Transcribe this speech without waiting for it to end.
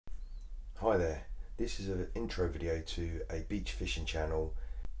Hi there, this is an intro video to a beach fishing channel.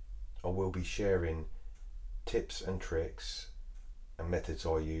 I will be sharing tips and tricks and methods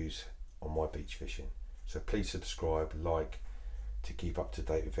I use on my beach fishing. So please subscribe, like to keep up to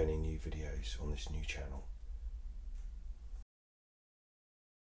date with any new videos on this new channel.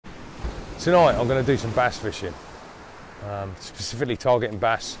 Tonight I'm going to do some bass fishing, specifically targeting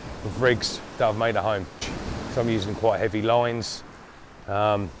bass with rigs that I've made at home. So I'm using quite heavy lines.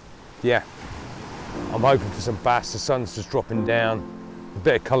 Yeah, I'm hoping for some bass. The sun's just dropping down, a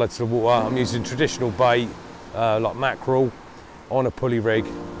bit of colour to the water. I'm using traditional bait like mackerel on a pulley rig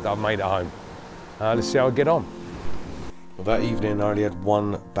that I've made at home. Let's see how I get on. Well, that evening I only had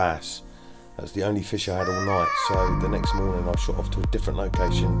one bass. That's the only fish I had all night. So the next morning I shot off to a different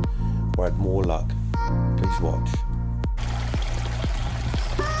location where I had more luck. Please watch.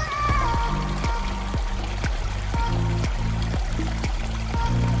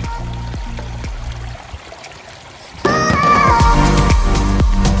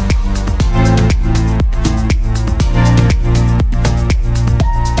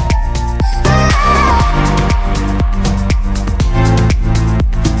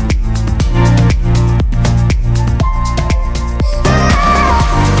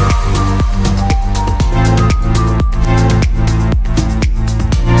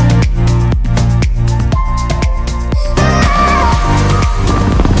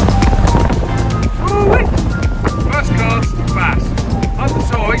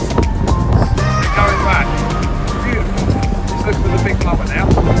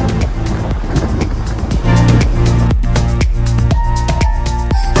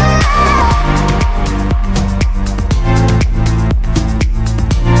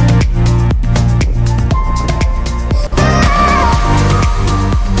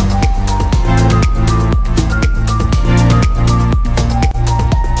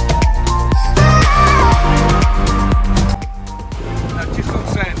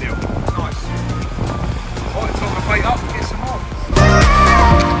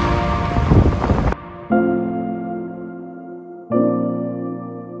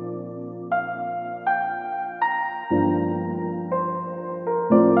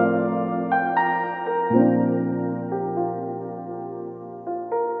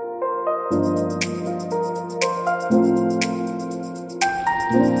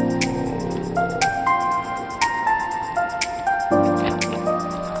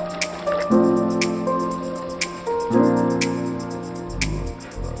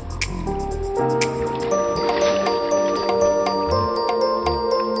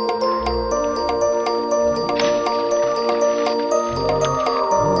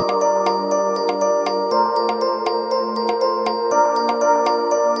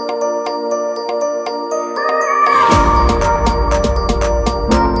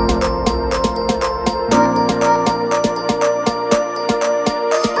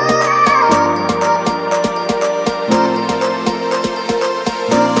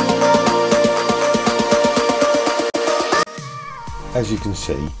 As you can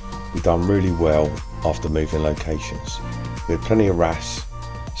see, we've done really well after moving locations. We had plenty of wrasse,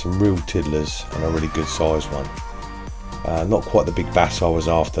 some real tiddlers and a really good sized one. Not quite the big bass I was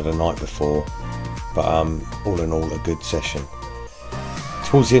after the night before, but all in all a good session.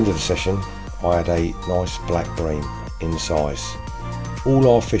 Towards the end of the session I had a nice black bream in size. All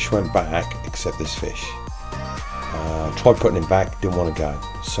our fish went back except this fish. Tried putting him back, didn't want to go,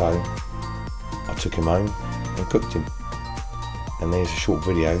 so I took him home and cooked him. And there's a short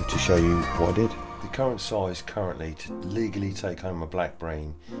video to show you what I did. The current size currently to legally take home a black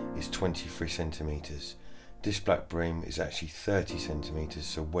bream is 23 centimetres. This black bream is actually 30 centimetres,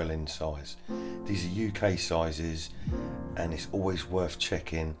 so well in size. These are UK sizes, and it's always worth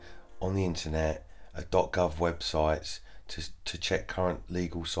checking on the internet at .gov websites to check current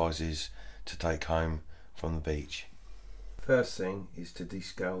legal sizes to take home from the beach. First thing is to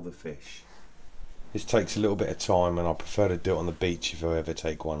descale the fish. This takes a little bit of time, and I prefer to do it on the beach if I ever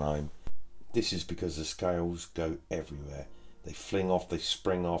take one home. This is because the scales go everywhere. They fling off, they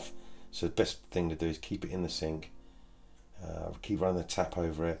spring off, so the best thing to do is keep it in the sink, keep running the tap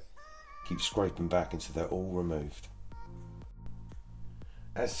over it, keep scraping back until they're all removed.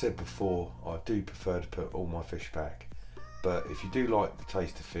 As said before, I do prefer to put all my fish back, but if you do like the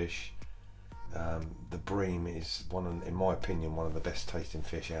taste of fish, the bream is in my opinion, one of the best tasting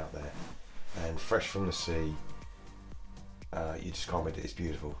fish out there. And fresh from the sea, you just can't beat it. It's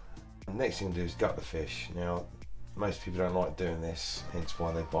beautiful. The next thing to do is gut the fish. Now, most people don't like doing this, hence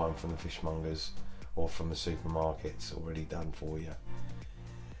why they buy them from the fishmongers or from the supermarkets already done for you.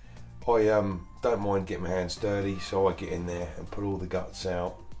 I don't mind getting my hands dirty, so I get in there and put all the guts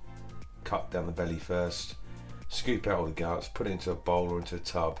out, cut down the belly first, scoop out all the guts, put it into a bowl or into a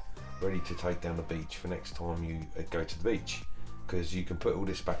tub, ready to take down the beach for next time you go to the beach, because you can put all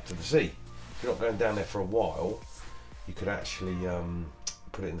this back to the sea. If you're not going down there for a while, you could actually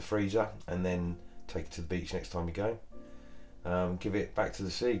put it in the freezer and then take it to the beach next time you go. Give it back to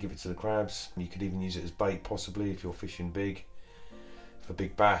the sea, give it to the crabs. You could even use it as bait possibly if you're fishing big, for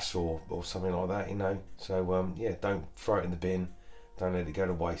big bass or something like that, you know. So yeah, don't throw it in the bin, don't let it go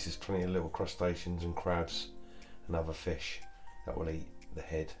to waste. There's plenty of little crustaceans and crabs and other fish that will eat the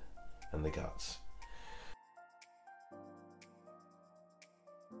head and the guts.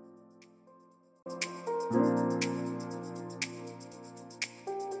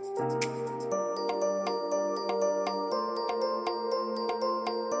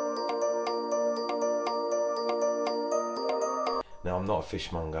 Now, I'm not a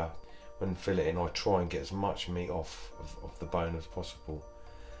fishmonger. When filleting, I try and get as much meat off of the bone as possible.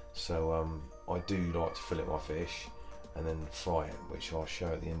 So I do like to fillet my fish and then fry it, which I'll show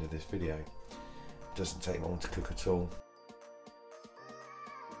at the end of this video. It doesn't take long to cook at all.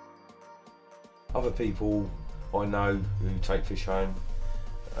 Other people I know who take fish home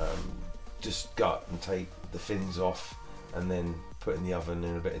just gut and take the fins off and then put in the oven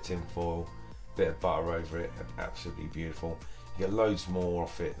in a bit of tin foil, bit of butter over it. Absolutely beautiful. You get loads more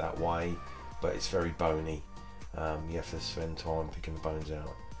off it that way, but it's very bony. You have to spend time picking the bones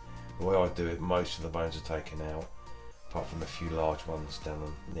out. The way I do it, most of the bones are taken out, apart from a few large ones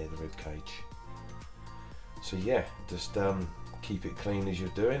down near the rib cage. So yeah, just keep it clean as you're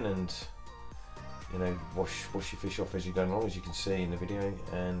doing, and you know, wash your fish off as you go along, as you can see in the video,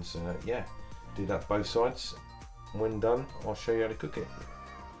 and yeah, do that both sides. When done, I'll show you how to cook it.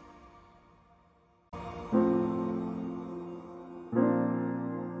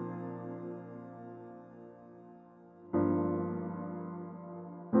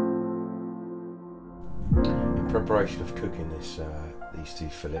 In preparation of cooking these two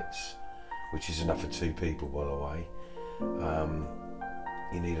fillets, which is enough for 2 people by the way,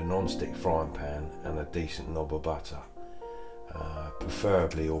 you need a non-stick frying pan and a decent knob of butter,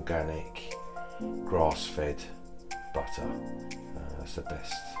 preferably organic, grass-fed butter. That's the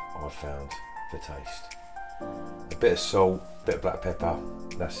best I've found for taste. A bit of salt, a bit of black pepper,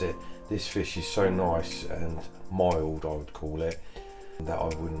 that's it. This fish is so nice and mild, I would call it, that I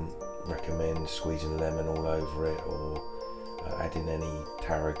wouldn't recommend squeezing lemon all over it, or adding any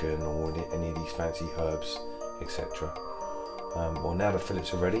tarragon or any of these fancy herbs, etc. Well, now the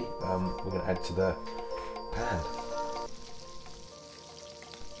fillets are ready, we're going to add to the pan.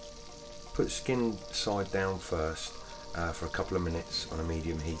 Put skin side down first for a couple of minutes on a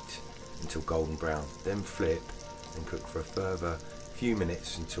medium heat until golden brown, then flip and cook for a further few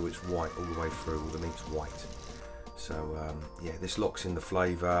minutes until it's white all the way through, all the meat's white. So yeah, this locks in the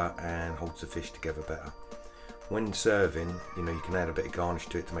flavour and holds the fish together better. When serving, you know, you can add a bit of garnish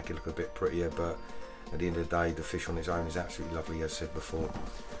to it to make it look a bit prettier, but at the end of the day, the fish on its own is absolutely lovely, as I said before.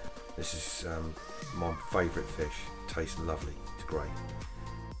 This is my favourite fish. It tastes lovely, it's great.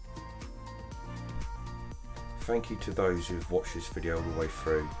 Thank you to those who've watched this video all the way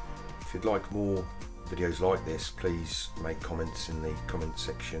through. If you'd like more videos like this, please make comments in the comment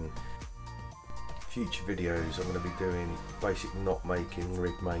section. Future videos I'm going to be doing basic knot making,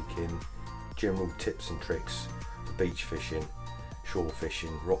 rig making, general tips and tricks for beach fishing, shore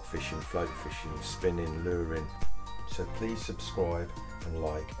fishing, rock fishing, float fishing, spinning, luring. So please subscribe and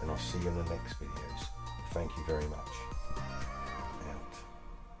like, and I'll see you in the next videos. Thank you very much.